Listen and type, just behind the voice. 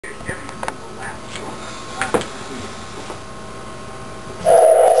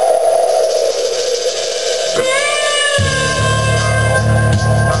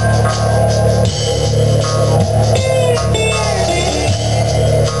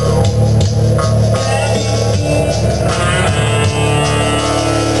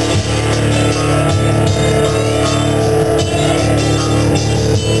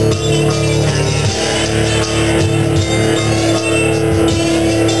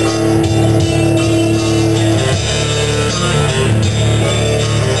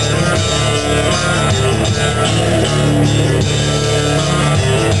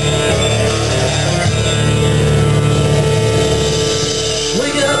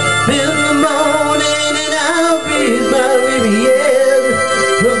in the morning and I'll raise my weary head.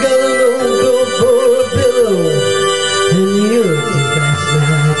 I've got an old coat for a pillow and the earth is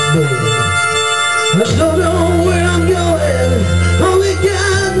last night's bed. I don't know where I'm going, only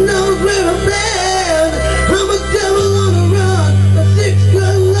God knows where I'm at. I'm a devil on the run, a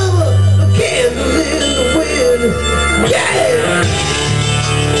six-gun lover, a candle in the wind. Yeah!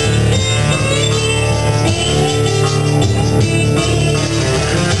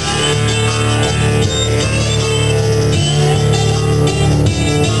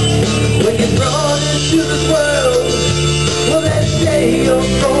 When you're brought into this world, well, they say you're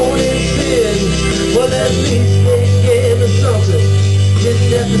born in sin. Well, at least they gave us something.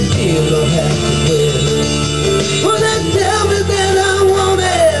 Didn't have to steal or have to win. Well, they tell me that I'm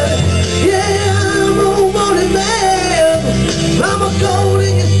wanted. Yeah, I'm a wanted man. I'm a gold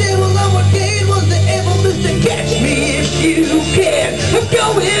in your stable. I'm a game. Was the able to catch me if you can? I'm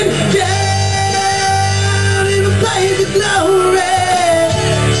going down in a blaze of glory.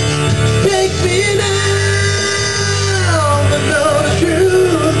 Take me now, but know the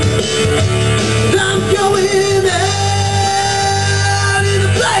truth. I'm going out in a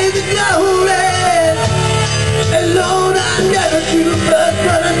blaze of glory. And Lord, I never do first,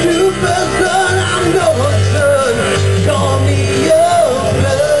 but I do first, Lord, I'm Noah's son. Call me your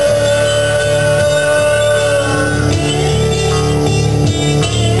blood.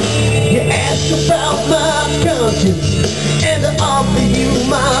 You ask about my conscience, and I offer you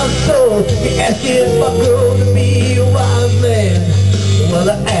my soul. You ask if I grow to be a wise man. Well,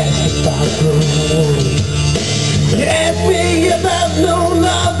 I ask if I grow. You ask me if I've no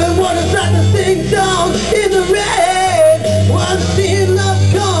love and what it's like to sing songs in the rain. Well, I've seen love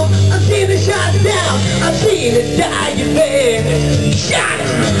come, I've seen it shot down, I've seen it die in vain. Shot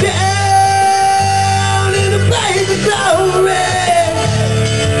down in a blaze of glory.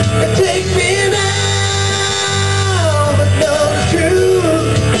 Take me now, but know the truth.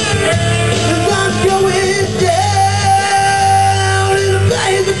 'Cause I'm going down in a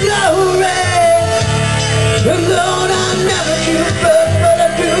blaze of glory. And Lord, I never do first, but I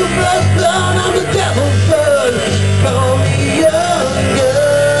do first, Lord, I'm the devil's son. Call me young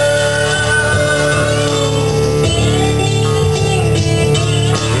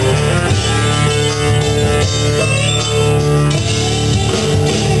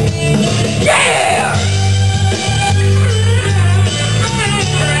Yeah!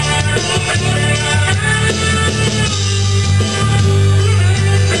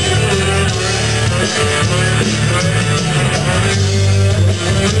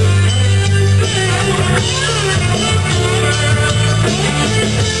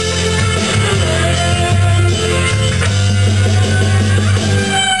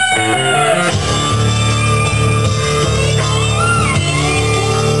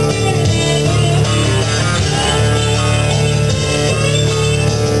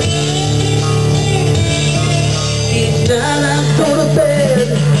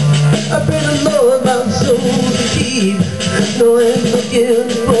 I've been alone, my soul to keep. No end looking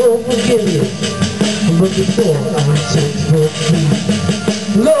for forgiveness, but before I'm set for free.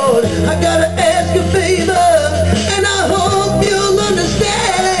 Lord, I gotta ask a favor, and I hope you'll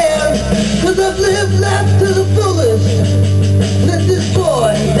understand. 'Cause I've lived life to the fullest. Let this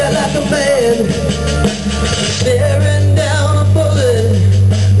boy die like a man. Staring down a bullet,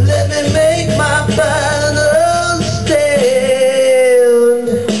 let me make my final stand.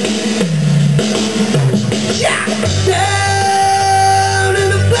 Down in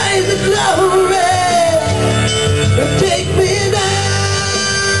the blaze of glory. Take me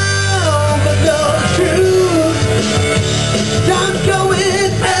down, but know the truth. I'm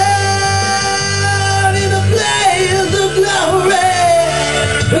going out in the blaze of glory.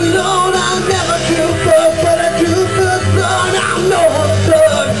 Lord, I'll never do first, but I do first, Lord, I'm Noah's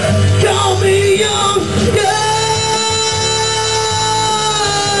son. Call me young gun.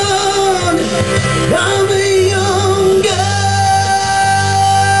 I'm a young gun,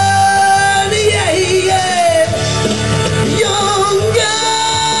 yeah, yeah. Young gun,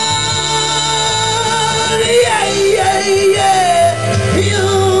 yeah, yeah, yeah.